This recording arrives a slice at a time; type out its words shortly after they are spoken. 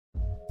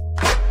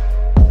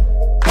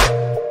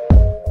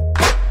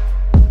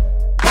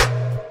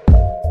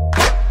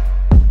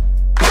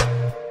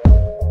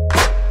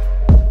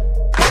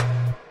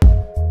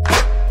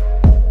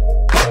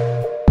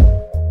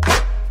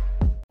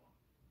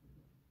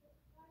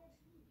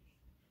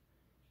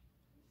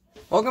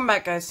Welcome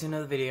back, guys, to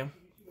another video.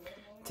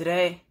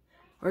 Today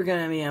we're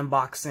gonna be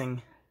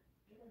unboxing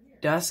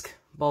Dusk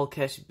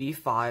Balkesh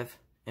B5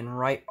 and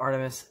Right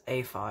Artemis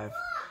A5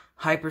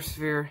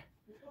 Hypersphere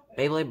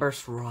Beyblade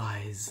Burst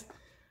Rise.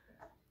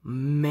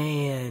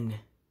 Man,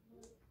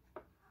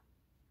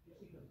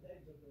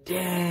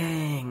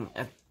 dang!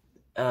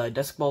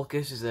 Dusk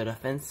Balkesh is a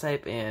defense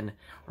type and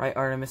Right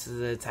Artemis is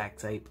an attack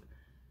type.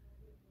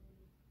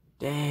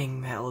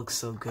 Dang, that looks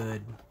so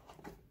good.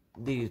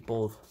 These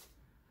both.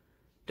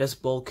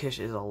 Dusk Balkesh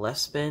is a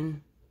left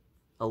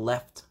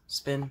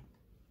spin.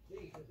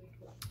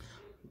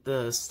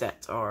 The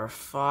stats are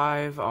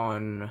 5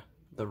 on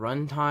the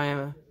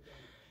runtime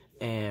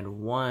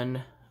and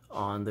 1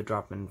 on the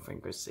drop-in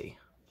frequency.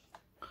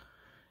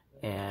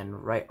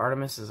 And Right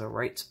Artemis is a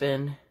right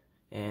spin,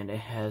 and it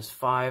has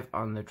 5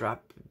 on the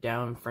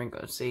drop-down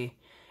frequency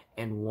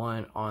and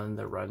 1 on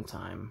the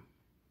runtime.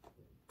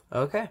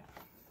 Okay,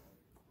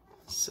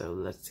 so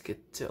let's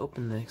get to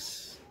open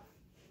this.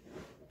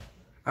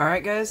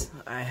 Alright, guys,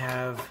 I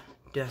have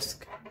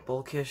Dusk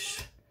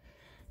Balkesh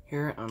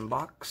here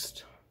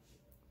unboxed.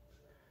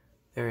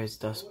 There is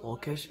Dusk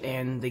Balkesh,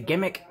 and the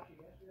gimmick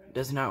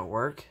does not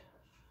work,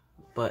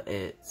 but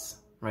it's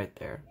right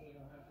there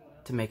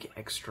to make it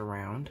extra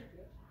round.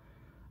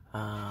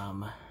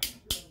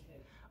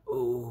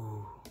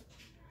 Ooh.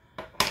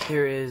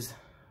 Here is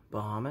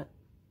Bahamut,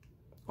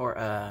 or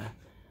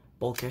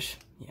Balkesh,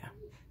 yeah.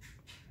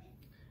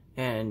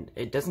 And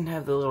it doesn't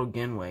have the little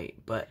gun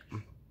weight, but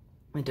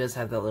it does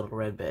have that little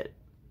red bit.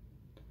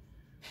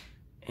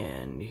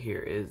 And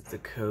here is the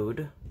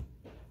code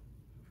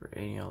for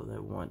any of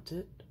that want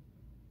it.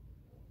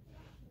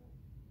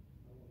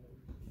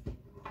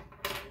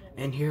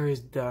 And here is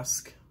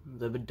Dusk,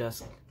 the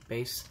Dusk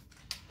base.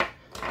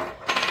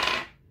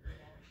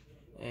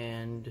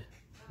 And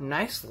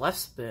nice left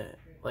spin.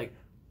 Like,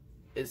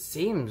 it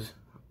seems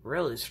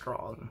really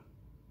strong.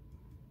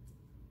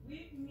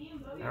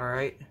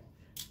 Alright.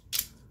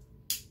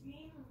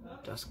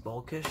 Dusk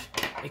Balkesh.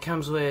 It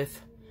comes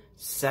with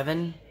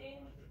 7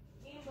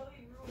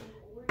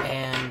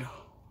 and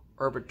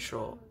orbit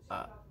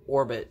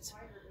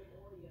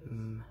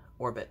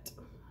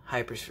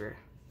Hypershpere.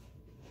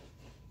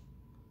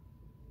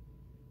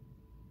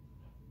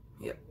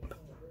 Yep,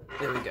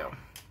 there we go.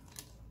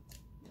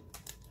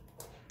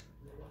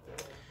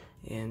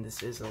 And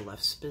this is a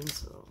left spin,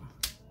 so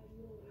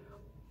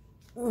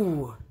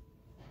ooh,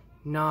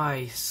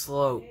 nice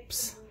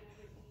slopes.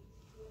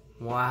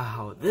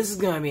 Wow, this is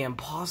gonna be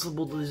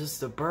impossible to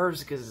just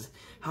burst because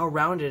how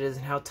round it is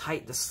and how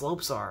tight the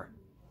slopes are.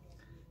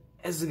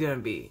 This is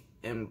gonna be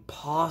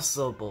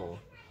impossible.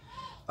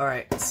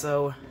 Alright,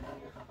 so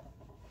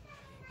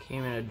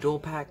came in a dual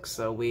pack,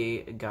 so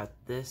we got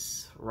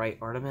this Right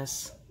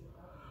Artemis,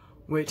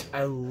 which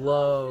I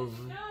love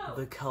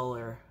the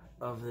color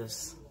of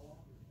this.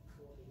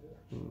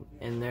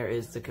 And there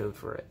is the code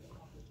for it.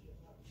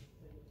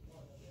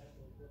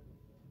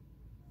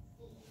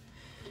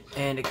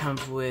 And it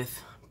comes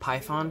with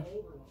Python,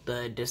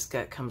 the disc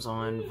that comes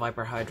on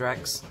Viper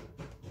Hydrax.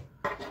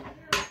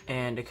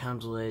 And it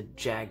comes with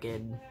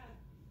Jagged,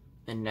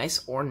 a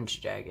nice orange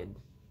Jagged.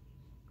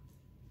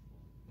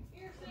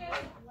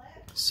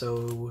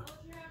 So,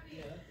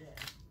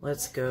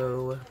 let's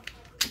go.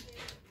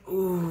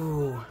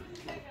 Ooh.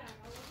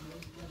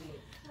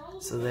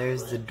 So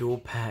there's the dual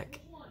pack.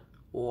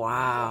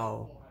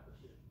 Wow.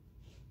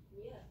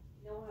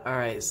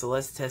 Alright, so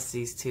let's test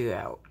these two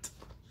out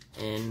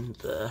in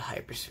the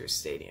Hypersphere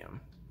Stadium.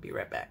 Be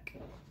right back.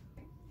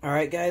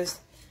 Alright, guys,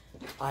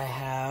 I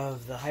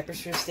have the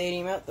Hypersphere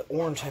Stadium out, the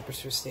orange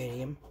Hypersphere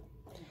Stadium,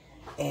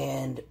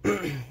 and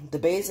the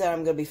Beyz that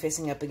I'm going to be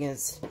facing up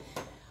against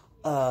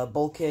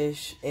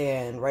Balkesh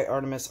and Right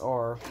Artemis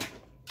are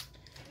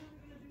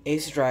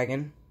Ace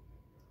Dragon,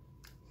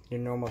 your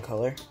normal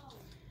color,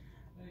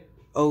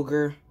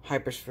 Ogre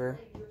Hypersphere,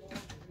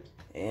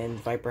 and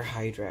Viper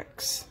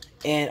Hydrax.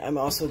 And I'm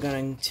also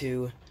going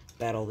to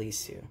battle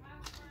these two.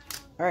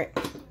 Alright,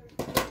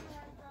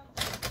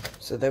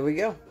 so there we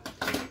go.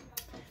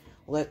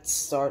 Let's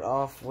start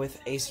off with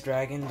Ace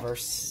Dragon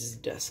versus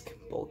Dusk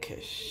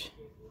Balkesh.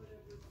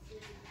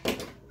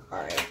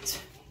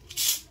 Alright.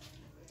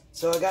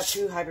 So I got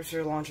 2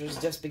 Hypersphere launchers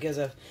just because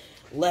of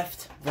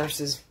left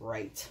versus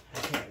right. I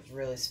can't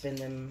really spin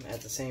them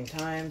at the same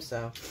time,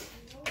 so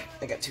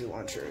I got 2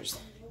 launchers.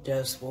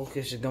 Dusk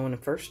Balkesh is going in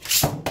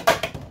first.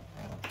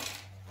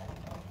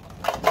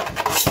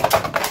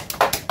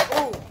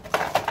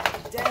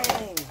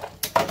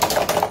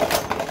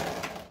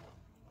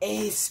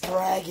 Ace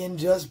Dragon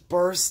just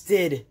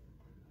bursted.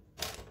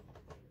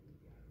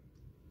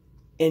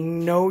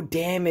 And no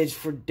damage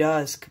for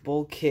Dusk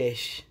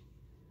Balkesh.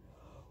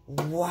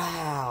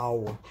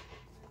 Wow.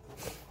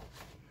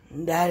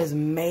 That is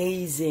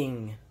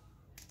amazing.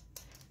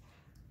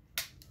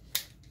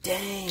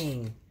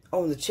 Dang.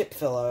 Oh, and the chip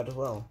fell out as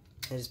well.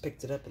 I just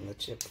picked it up and the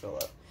chip fell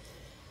out.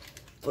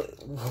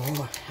 But,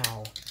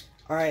 wow.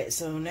 Alright,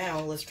 so now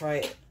let's try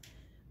it.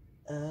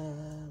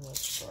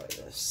 Let's try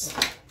this.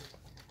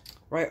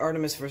 Right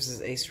Artemis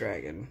versus Ace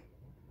Dragon.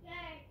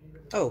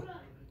 Oh,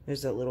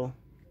 There's that little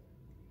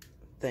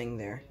thing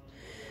there.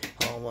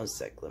 Hold on one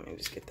sec. Let me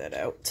just get that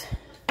out.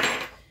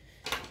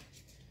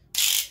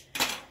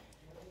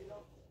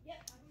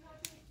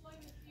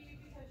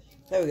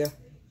 There we go.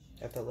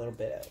 Got that little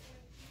bit out.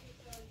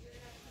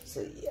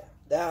 So yeah,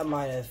 that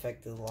might have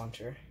affected the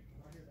launcher.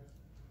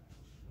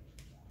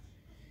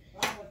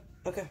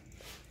 Okay.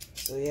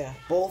 So yeah,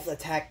 both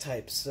attack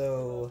types.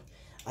 So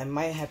I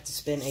might have to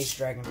spin Ace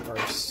Dragon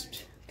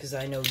first, because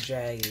I know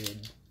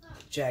Jagged's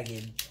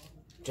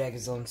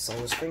on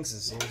Solar Sphinx.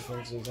 Solar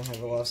Sphinx doesn't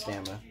have a lot of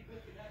stamina.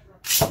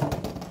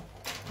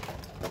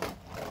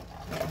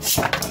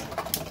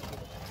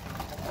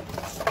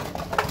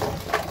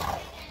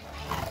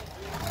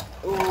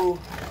 Ooh.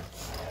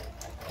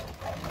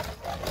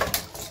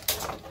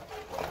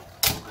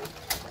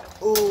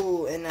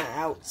 Ooh, and an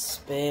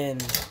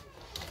outspin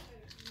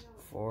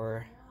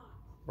for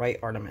right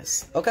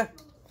Artemis. Okay.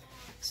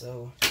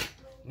 So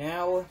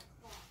now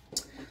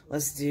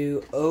let's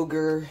do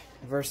Ogre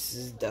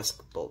versus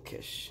Dusk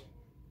Balkesh.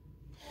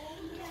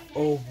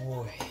 Oh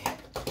boy.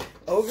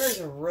 Ogre's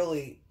a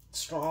really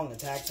strong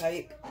attack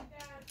type,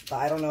 but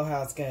I don't know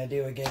how it's gonna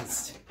do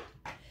against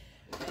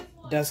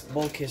Dusk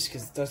Balkesh,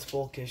 because Dusk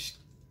Balkesh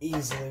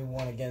easily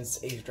won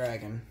against Ace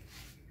Dragon.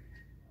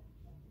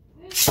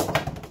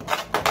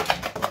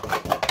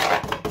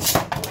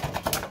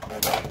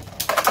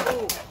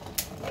 Oh,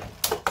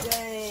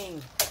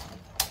 dang.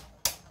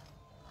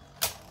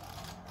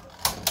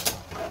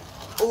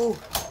 Oh,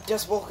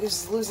 Dusk Balkesh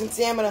is losing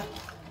stamina.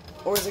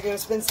 Or is it gonna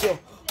spin steal?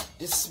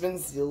 Just spin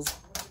steals.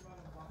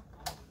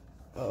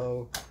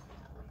 Uh-oh.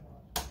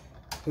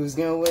 Who's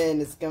gonna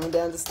win? It's coming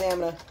down to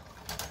stamina.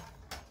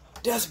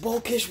 Dusk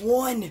Balkesh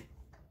won!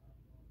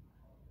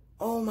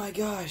 Oh my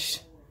gosh.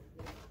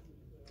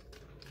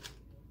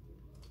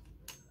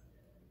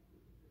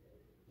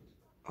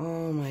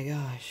 Oh my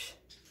gosh.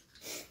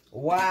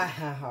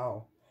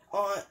 Wow.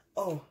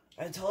 Oh,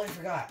 I totally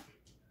forgot.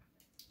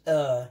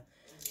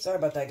 Sorry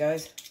about that,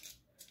 guys.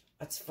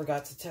 I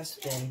forgot to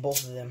test spin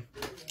both of them.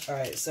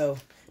 Alright, so,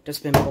 just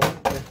spin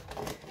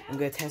both. I'm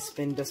gonna test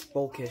spin Dusk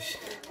Balkesh.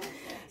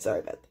 Sorry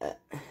about that.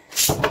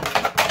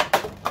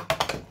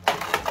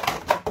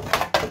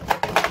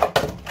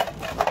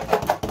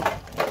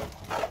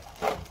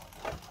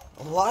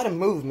 A lot of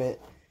movement.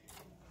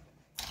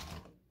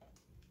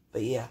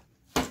 But yeah.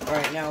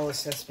 Alright, now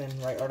let's test spin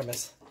right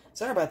Artemis.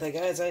 Sorry about that,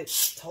 guys. I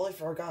totally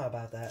forgot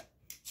about that.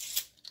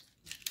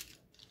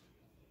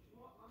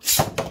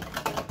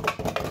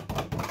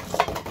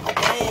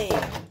 Dang.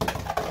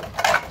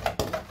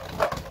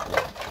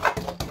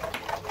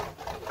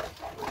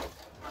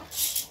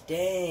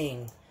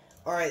 Dang.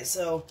 Alright,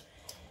 so,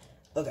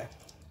 okay.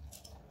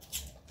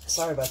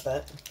 Sorry about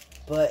that.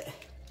 But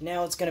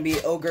now it's gonna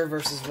be Ogre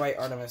versus right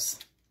Artemis.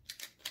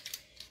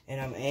 And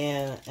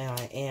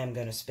I am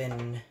gonna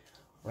spin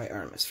right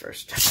Artemis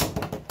first.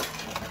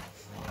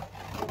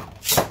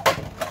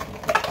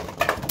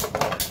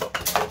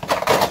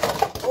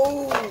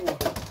 Oh!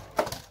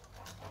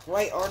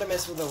 Right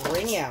Artemis with a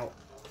ring out.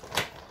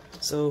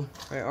 So,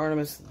 right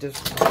Artemis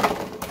just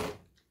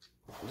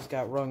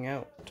got wrung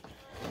out.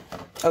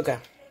 Okay.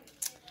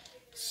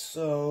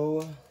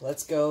 So,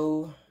 let's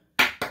go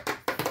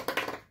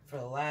for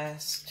the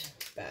last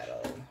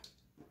battle.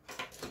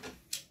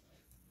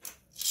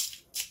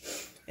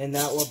 And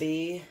that will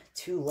be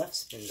 2 left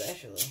spins,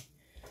 actually.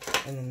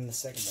 And then the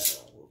second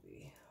battle will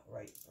be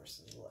right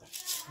versus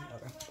left.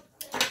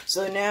 Okay.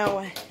 So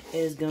now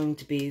is going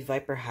to be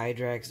Viper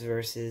Hydrax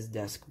versus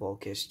Dusk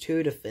Balkesh.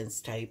 2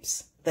 defense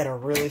types that are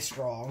really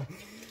strong.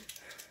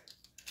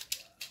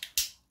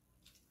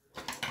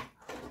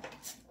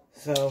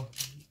 So,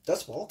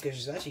 Dusk Balkesh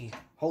is actually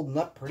holding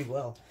up pretty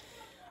well.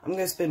 I'm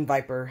going to spin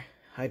Viper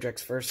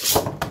Hydrax first.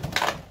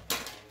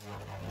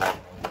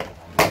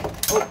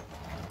 Oh!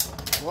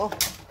 Well,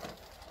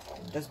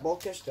 Dusk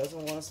Balkesh doesn't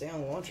want to stay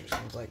on the launcher,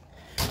 seems like.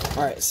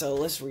 Alright, so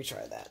let's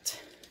retry that.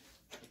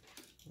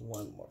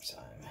 One more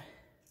time.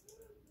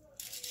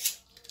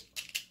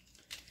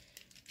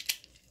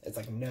 It's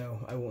like,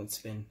 no, I won't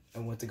spin. I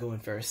want to go in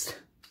first.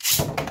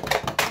 Come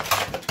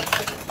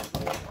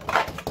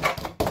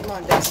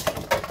on, Dusk.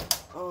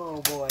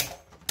 Oh, boy.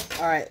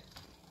 Alright.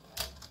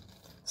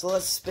 So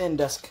let's spin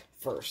Dusk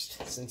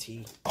first, since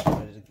he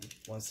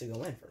wants to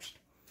go in first.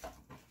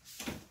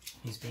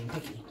 He's being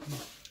picky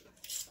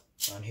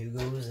on who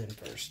goes in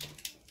first.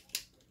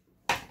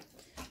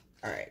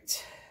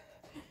 Alright.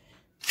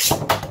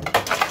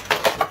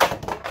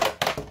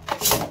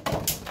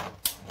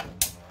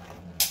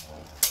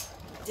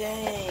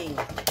 Dang.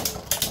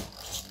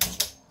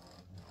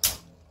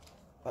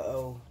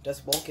 Uh-oh.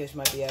 Dusk Balkesh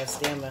might be out of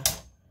stamina.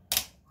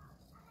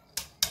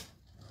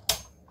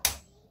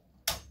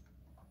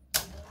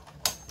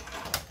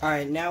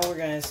 Alright, now we're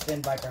gonna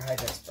spin Viper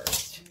Hydrax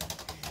first.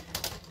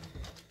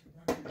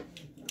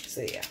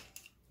 So yeah.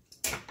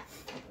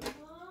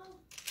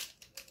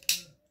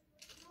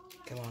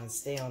 Come on,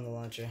 stay on the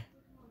launcher.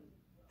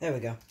 There we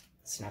go.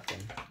 Snapped in.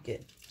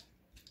 Good.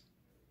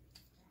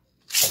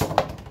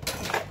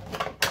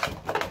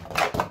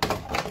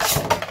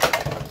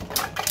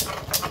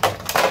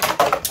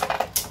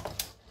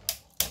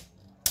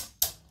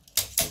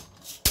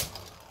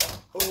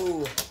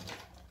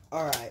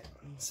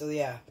 So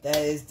yeah, that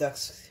is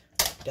Dusk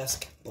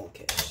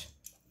Balkesh.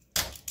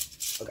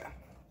 Okay.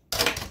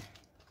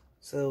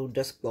 So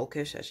Dusk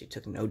Balkesh actually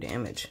took no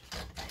damage.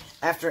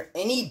 After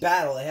any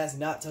battle, it has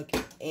not took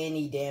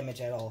any damage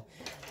at all.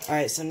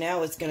 Alright, so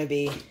now it's gonna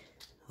be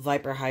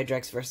Viper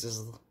Hydrex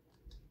versus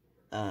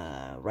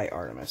Right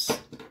Artemis.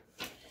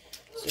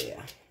 So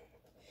yeah.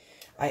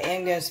 I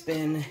am gonna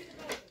spin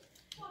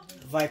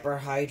Viper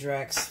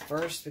Hydrex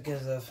first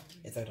because of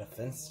it's a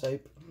defense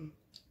type.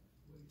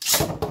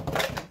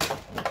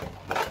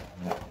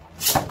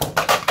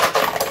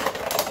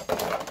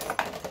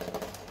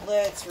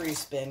 Let's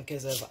respin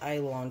because of I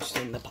launched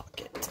in the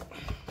pocket.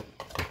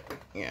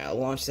 Yeah, I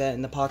launched that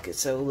in the pocket,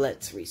 so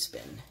let's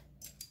respin.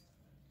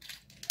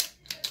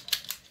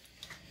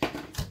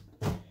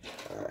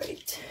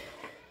 Alright.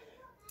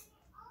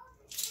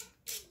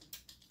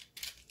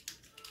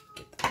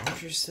 Get the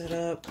launcher set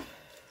up.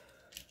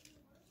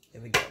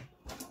 There we go.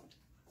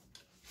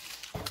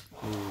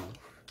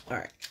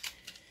 Alright.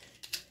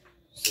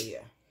 So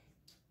yeah.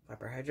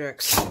 Viper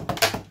Hydrex.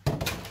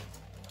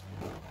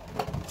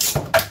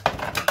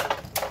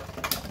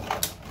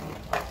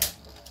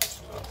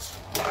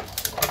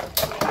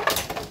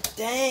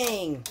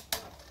 Dang!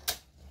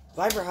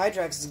 Viper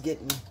Hydrex is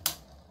getting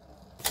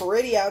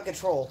pretty out of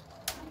control.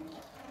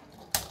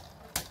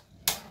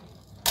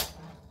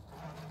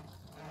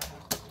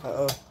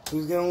 Uh-oh.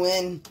 Who's gonna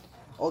win?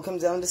 All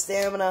comes down to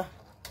stamina.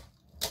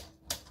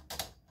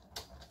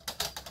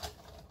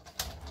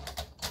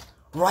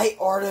 Right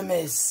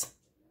Artemis!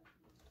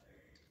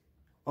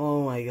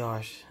 Oh my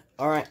gosh.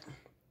 Alright.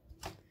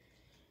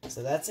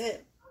 So that's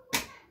it.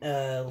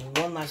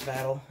 One last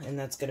battle, and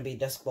that's gonna be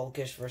Dusk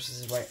Balkesh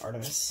versus Right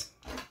Artemis.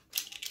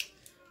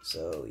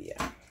 So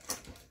yeah.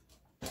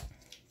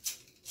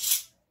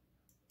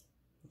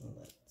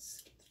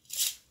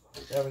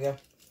 There we go.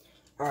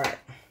 Alright.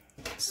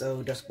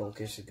 So Dusk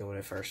Balkesh is going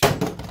in first.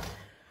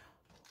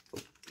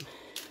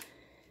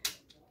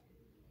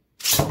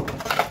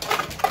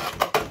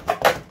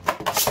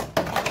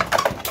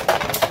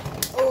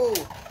 Oh!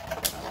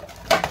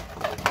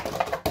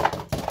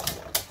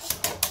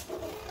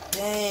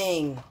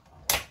 Dang!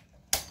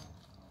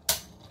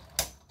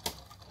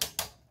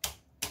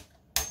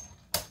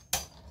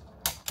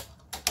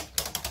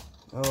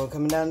 Oh,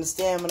 coming down to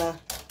stamina.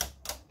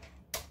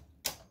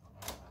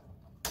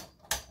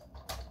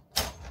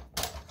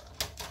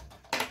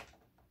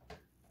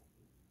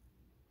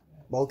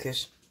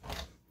 Balkesh.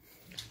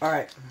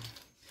 Alright.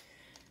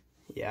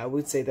 Yeah, I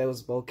would say that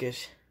was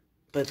Balkesh.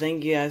 But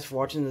thank you guys for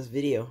watching this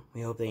video.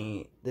 We hope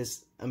that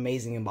this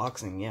amazing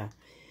unboxing, yeah.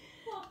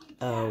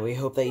 We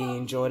hope that you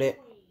enjoyed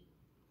it.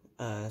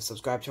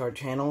 Subscribe to our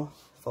channel.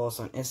 Follow us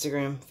on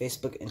Instagram,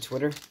 Facebook, and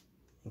Twitter.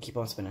 And keep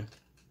on spinning.